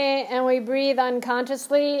right? And we breathe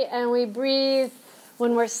unconsciously, and we breathe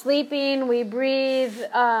when we're sleeping. We breathe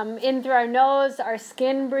in through our nose. Our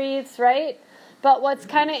skin breathes, right? But what's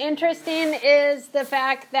kind of interesting is the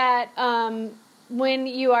fact that when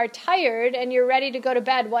you are tired and you're ready to go to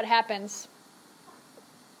bed, what happens?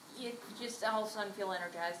 You just all of a sudden feel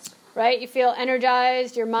energized. Right? You feel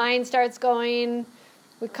energized. Your mind starts going.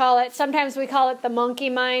 Sometimes we call it the monkey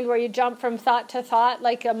mind, where you jump from thought to thought,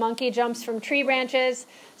 like a monkey jumps from tree branches.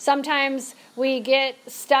 Sometimes we get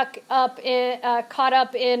caught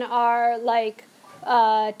up in our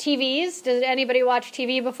TVs. Does anybody watch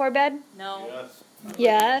TV before bed? No.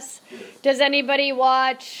 Yes. Does anybody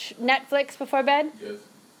watch Netflix before bed? Yes.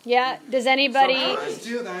 Yeah. Does anybody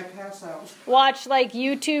do that? I pass out. watch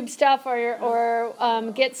YouTube stuff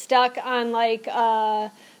or get stuck on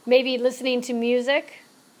maybe listening to music?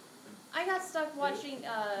 I got stuck watching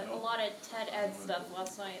a lot of TED stuff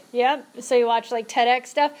last night. Yep. So you watch TEDx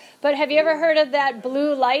stuff. But have you ever heard of that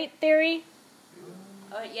blue light theory?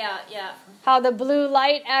 Yeah. How the blue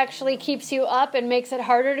light actually keeps you up and makes it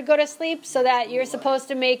harder to go to sleep, so that you're supposed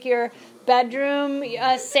to make your bedroom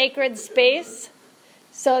a sacred space,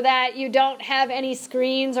 so that you don't have any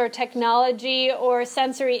screens or technology or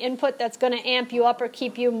sensory input that's going to amp you up or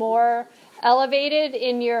keep you more elevated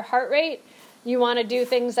in your heart rate. You want to do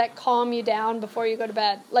things that calm you down before you go to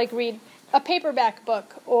bed, like read a paperback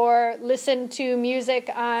book or listen to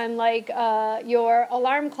music on your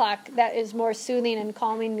alarm clock that is more soothing and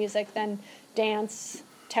calming music than dance,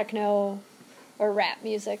 techno, or rap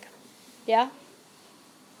music. Yeah?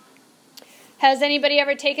 Has anybody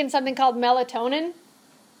ever taken something called melatonin?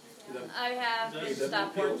 I have. It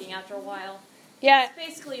stopped working after a while. Yeah. It's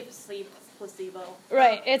basically a sleep placebo.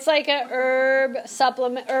 Right. It's like a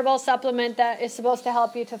herbal supplement that is supposed to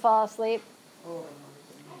help you to fall asleep.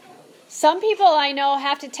 Some people I know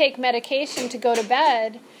have to take medication to go to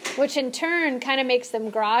bed, which in turn kind of makes them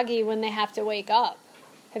groggy when they have to wake up.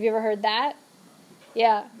 Have you ever heard that?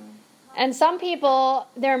 Yeah. And some people,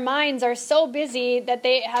 their minds are so busy that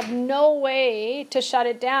they have no way to shut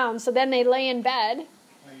it down, so then they lay in bed.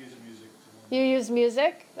 I use music. You use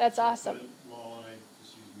music? That's awesome.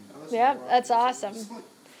 Yeah, that's awesome.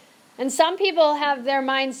 And some people have their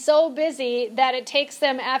minds so busy that it takes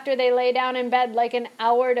them, after they lay down in bed, like an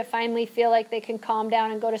hour to finally feel like they can calm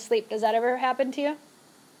down and go to sleep. Does that ever happen to you?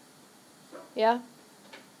 Yeah?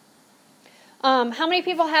 How many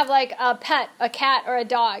people have a pet, a cat or a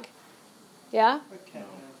dog? Yeah?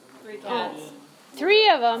 3 cats. 3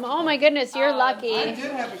 of them? Oh my goodness, you're lucky. I did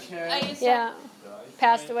have a cat. I used to. Yeah.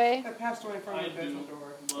 Passed away? I passed away from the bedroom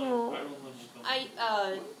door. Oh.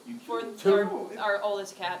 For our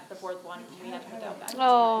oldest cat, the 4th one, we had to put down back.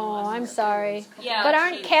 Oh, I'm sorry. Yeah. But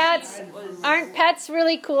aren't pets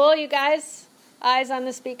really cool, you guys? Eyes on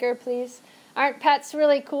the speaker, please. Aren't pets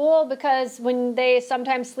really cool? Because when they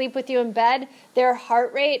sometimes sleep with you in bed, their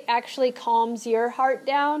heart rate actually calms your heart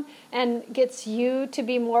down and gets you to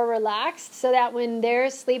be more relaxed, so that when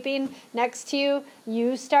they're sleeping next to you,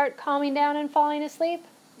 you start calming down and falling asleep?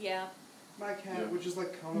 Yeah. My cat would just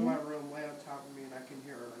come in my room, lay on top of me, and I can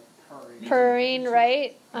hear her purring. Purring,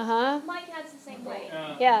 right? Uh-huh. My cat's the same way.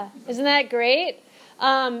 Yeah. Isn't that great?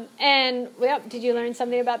 Did you learn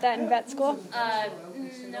something about that in vet school?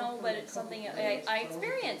 No, but it's something I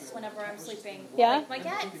experience whenever I'm sleeping. Yeah? My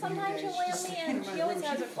cat, sometimes she'll lay on me and she always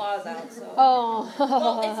has her claws out. So. Oh.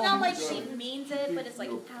 Well, it's not like she means it, but it's like,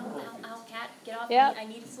 ow, ow, ow, cat, get off me, I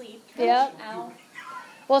need to sleep. Yep. Ow.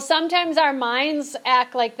 Well, sometimes our minds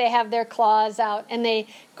act like they have their claws out, and they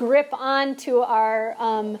grip onto our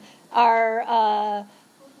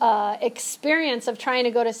experience of trying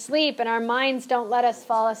to go to sleep, and our minds don't let us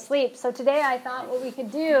fall asleep. So today I thought what we could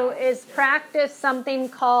do is practice something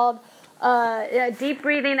called a deep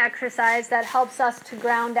breathing exercise that helps us to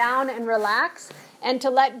ground down and relax, and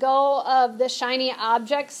to let go of the shiny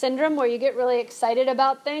object syndrome, where you get really excited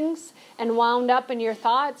about things and wound up in your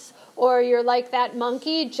thoughts, or you're like that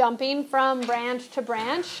monkey jumping from branch to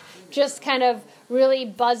branch, just kind of really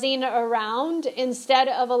buzzing around instead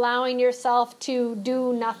of allowing yourself to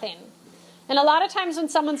do nothing. And a lot of times when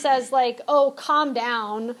someone says oh, calm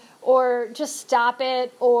down, or just stop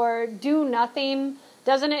it, or do nothing,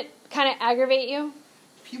 doesn't it kind of aggravate you?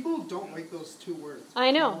 People don't like those 2 words.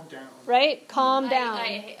 I know, calm down. Right? Calm down.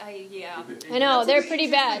 Yeah. I know, they're pretty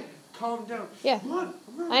bad. Calm down. Yeah.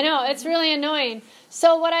 I know, it's really annoying.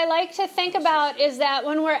 So what I like to think about is that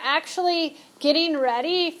when we're actually getting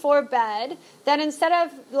ready for bed, that instead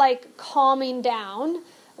of calming down,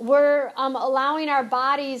 we're allowing our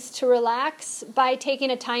bodies to relax by taking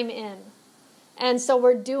a time in. And so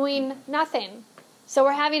we're doing nothing. So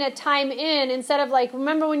we're having a time in instead of like,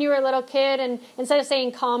 remember when you were a little kid and instead of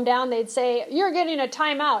saying calm down, they'd say, you're getting a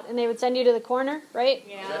time out. And they would send you to the corner, right?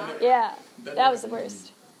 Yeah. Yeah. That was the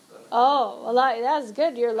worst. Oh, well, that was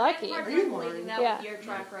good. You're lucky. I'm believing that with your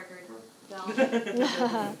track record.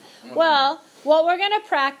 Well, what we're going to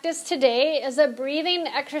practice today is a breathing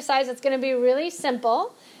exercise that's going to be really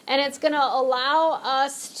simple. And it's going to allow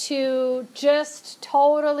us to just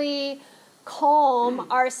totally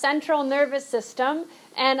calm our central nervous system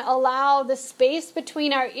and allow the space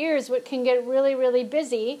between our ears, which can get really, really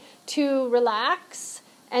busy, to relax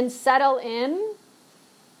and settle in.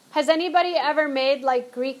 Has anybody ever made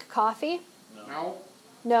like Greek coffee? No.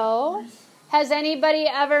 No? Has anybody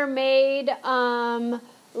ever made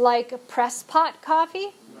like press pot coffee?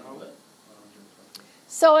 No.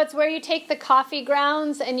 So it's where you take the coffee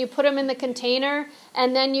grounds and you put them in the container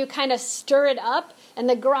and then you kind of stir it up and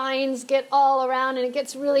the grinds get all around and it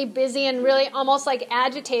gets really busy and really almost like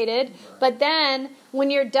agitated. But then when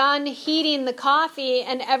you're done heating the coffee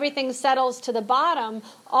and everything settles to the bottom,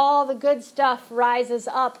 all the good stuff rises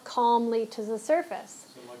up calmly to the surface.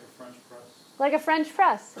 So like a French press? Like a French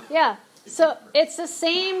press, yeah. So it's the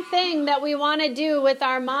same thing that we want to do with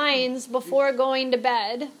our minds before going to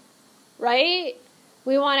bed, right?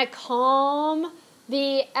 We want to calm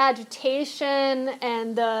the agitation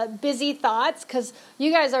and the busy thoughts because you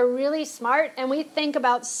guys are really smart and we think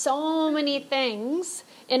about so many things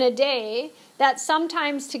in a day that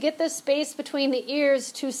sometimes to get the space between the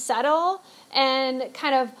ears to settle and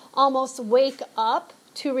kind of almost wake up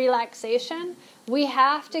to relaxation, we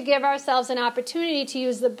have to give ourselves an opportunity to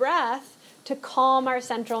use the breath to calm our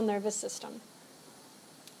central nervous system.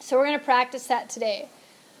 So we're going to practice that today.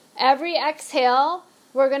 Every exhale,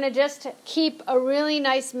 we're going to just keep a really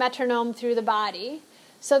nice metronome through the body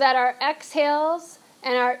so that our exhales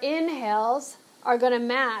and our inhales are going to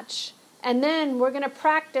match. And then we're going to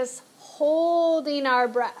practice holding our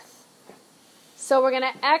breath. So we're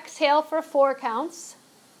going to exhale for 4 counts,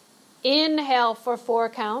 inhale for 4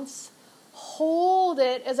 counts, hold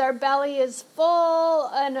it as our belly is full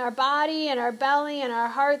and our body and our belly and our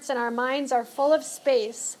hearts and our minds are full of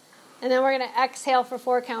space. And then we're going to exhale for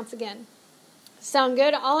 4 counts again. Sound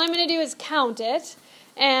good? All I'm going to do is count it.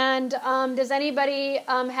 And does anybody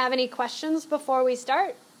have any questions before we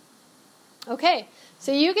start? Okay,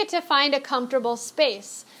 so you get to find a comfortable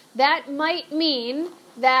space. That might mean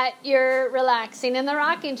that you're relaxing in the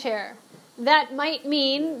rocking chair. That might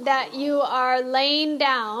mean that you are laying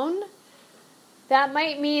down. That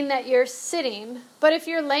might mean that you're sitting. But if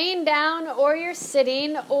you're laying down or you're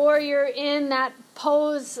sitting or you're in that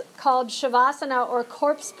pose called Shavasana or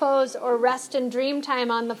corpse pose or rest and dream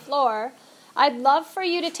time on the floor, I'd love for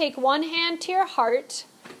you to take one hand to your heart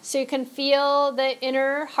so you can feel the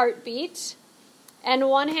inner heartbeat and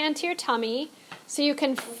one hand to your tummy so you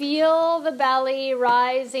can feel the belly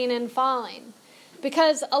rising and falling.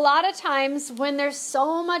 Because a lot of times when there's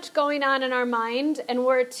so much going on in our mind and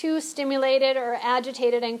we're too stimulated or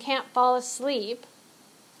agitated and can't fall asleep,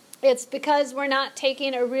 it's because we're not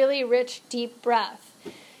taking a really rich, deep breath.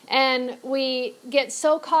 And we get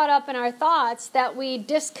so caught up in our thoughts that we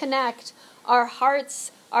disconnect our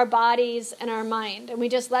hearts, our bodies, and our mind. And we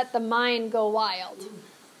just let the mind go wild.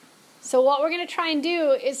 So what we're going to try and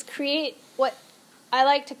do is create what I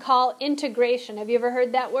like to call integration. Have you ever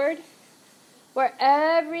heard that word? Where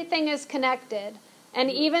everything is connected. And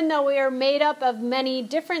even though we are made up of many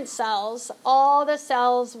different cells, all the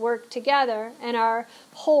cells work together and are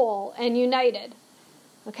whole and united.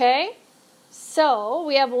 Okay? So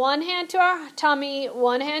we have one hand to our tummy,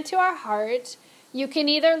 one hand to our heart. You can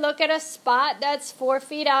either look at a spot that's 4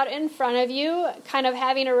 feet out in front of you, kind of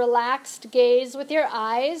having a relaxed gaze with your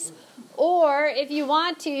eyes. Or if you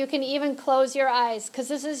want to, you can even close your eyes because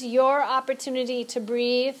this is your opportunity to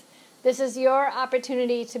breathe. This is your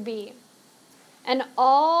opportunity to be. And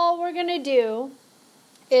all we're going to do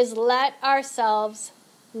is let ourselves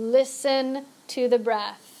listen to the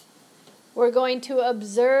breath. We're going to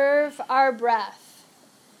observe our breath.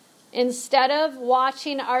 Instead of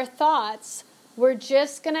watching our thoughts, we're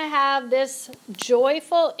just going to have this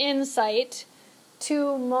joyful insight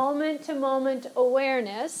to moment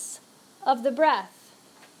awareness of the breath.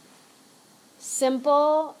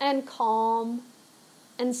 Simple and calm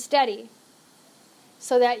and steady,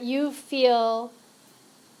 so that you feel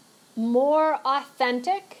more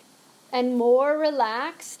authentic and more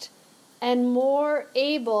relaxed and more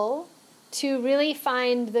able to really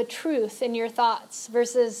find the truth in your thoughts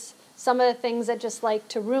versus some of the things that just like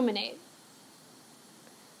to ruminate.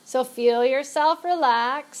 So feel yourself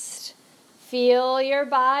relaxed, feel your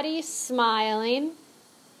body smiling.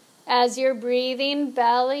 As you're breathing,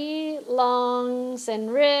 belly, lungs,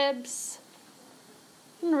 and ribs.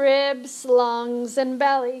 Ribs, lungs, and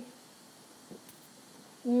belly.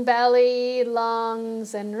 Belly,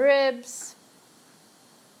 lungs, and ribs.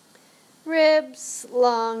 Ribs,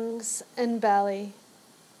 lungs, and belly.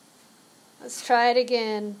 Let's try it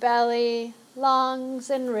again. Belly, lungs,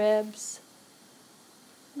 and ribs.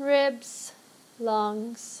 Ribs,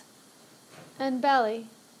 lungs, and belly.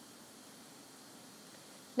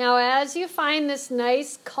 Now, as you find this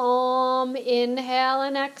nice, calm inhale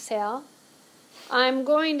and exhale, I'm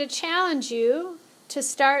going to challenge you to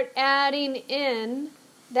start adding in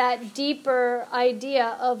that deeper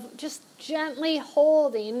idea of just gently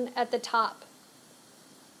holding at the top.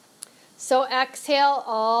 So exhale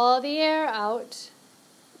all the air out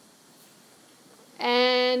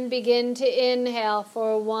and begin to inhale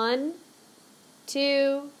for 1,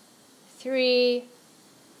 2, 3,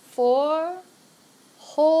 4.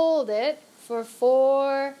 Hold it for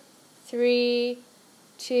 4, 3,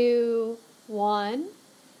 2, 1.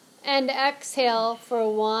 And exhale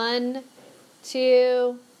for 1,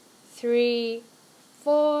 2, 3,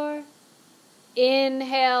 4.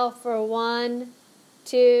 Inhale for 1,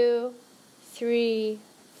 2, 3,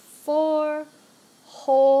 4.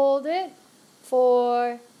 Hold it.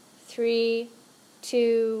 4, 3,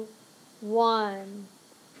 2, 1.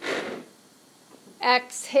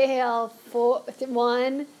 Exhale,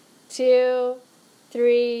 1, 2,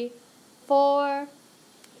 3, 4.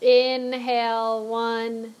 Inhale,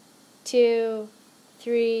 1, 2,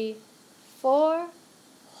 3, 4.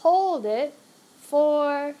 Hold it,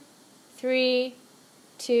 4, 3,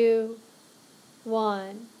 2,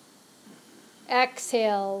 1.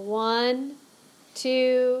 Exhale, 1,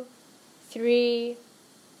 2, 3,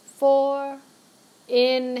 4.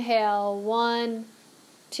 Inhale, 1,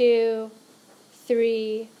 2,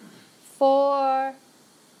 3, 4.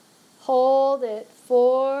 Hold it,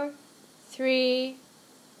 4, 3,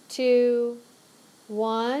 2,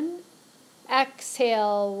 1.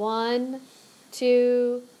 Exhale, 1,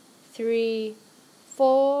 2, 3,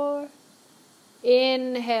 4.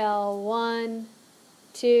 Inhale, 1,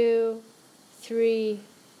 2, 3,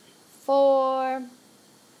 4.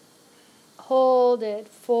 Hold it,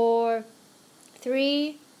 4,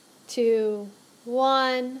 3, 2,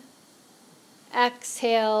 1.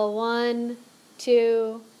 Exhale, 1,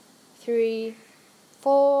 2, 3,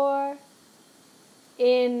 4.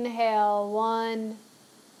 Inhale, 1,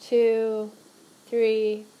 2,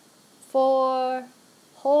 3, 4.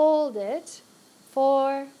 Hold it,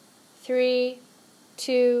 4, 3,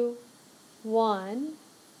 2, 1.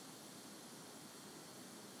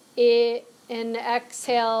 And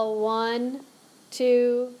exhale, 1,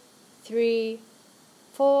 2, 3,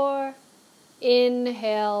 4.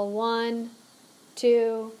 Inhale, 1,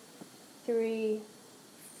 2, 3,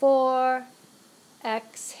 4.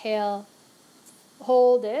 Exhale,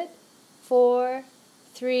 hold it, 4,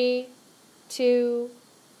 3, 2,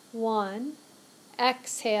 1.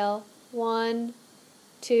 Exhale, 1,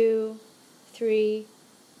 2, 3,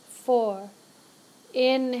 4.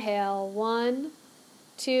 Inhale, 1,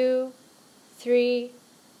 2, 3,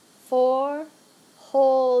 4.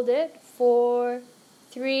 Hold it, 4,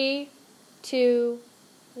 3, 2,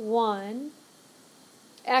 1.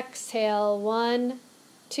 Exhale, 1,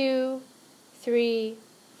 2, 3,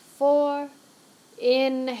 4.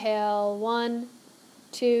 Inhale, 1,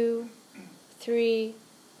 2, 3,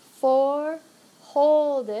 4.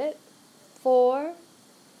 Hold it, 4,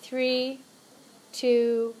 3,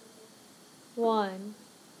 2, 1.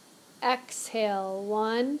 Exhale,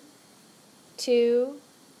 1, 2,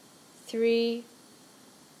 3,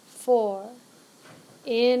 4.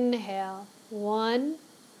 Inhale, 1,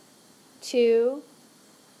 2,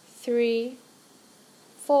 3,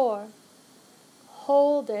 4.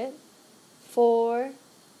 Hold it, 4,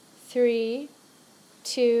 3,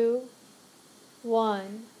 2,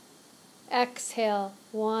 1. Exhale,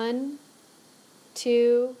 1,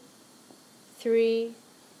 2, 3,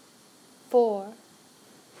 4.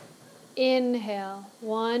 Inhale,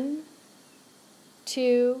 1,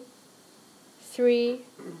 2, 3,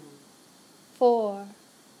 4.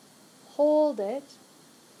 Hold it,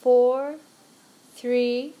 4,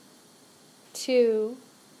 3, 2,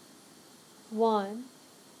 1.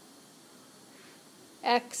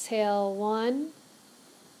 Exhale, 1,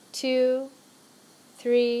 2,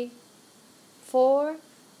 3, 4.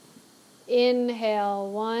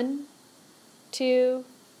 Inhale, 1, 2,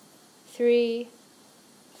 3,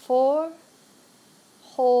 4.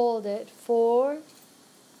 Hold it, 4,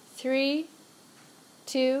 3,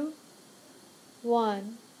 2,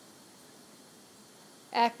 1.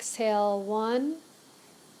 Exhale, 1,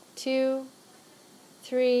 2,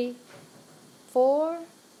 3, 4.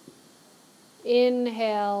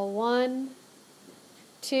 Inhale, 1,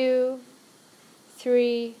 2,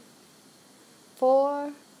 3,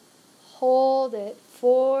 4. Hold it,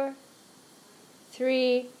 4,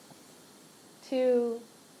 3, 2,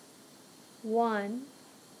 1.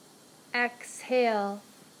 Exhale,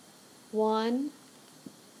 1,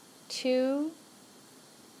 2,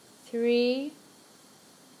 3,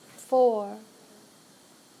 4.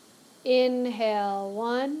 Inhale,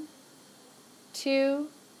 1, 2,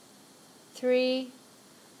 3,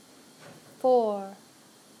 4.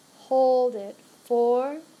 Hold it,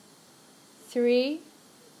 4, 3,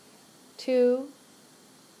 2,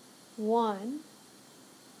 1.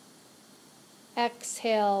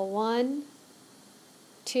 Exhale, 1,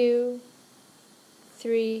 2,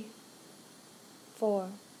 3, 4.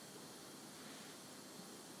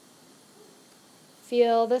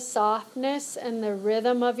 Feel the softness and the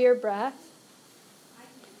rhythm of your breath.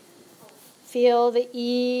 Feel the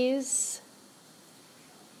ease.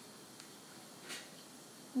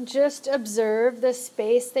 Just observe the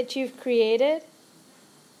space that you've created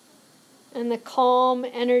and the calm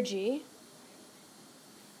energy.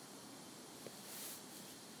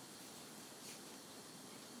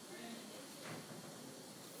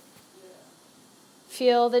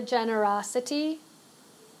 Feel the generosity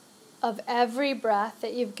of every breath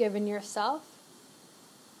that you've given yourself,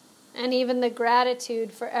 and even the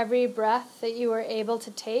gratitude for every breath that you were able to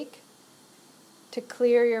take to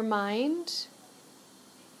clear your mind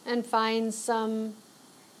and find some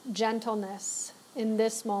gentleness in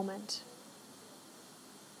this moment.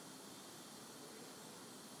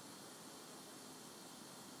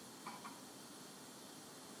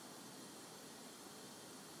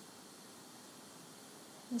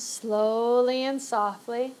 And slowly and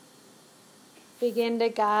softly begin to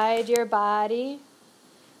guide your body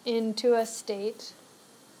into a state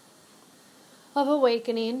of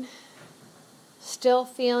awakening, still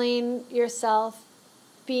feeling yourself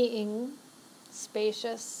being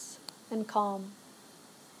spacious and calm.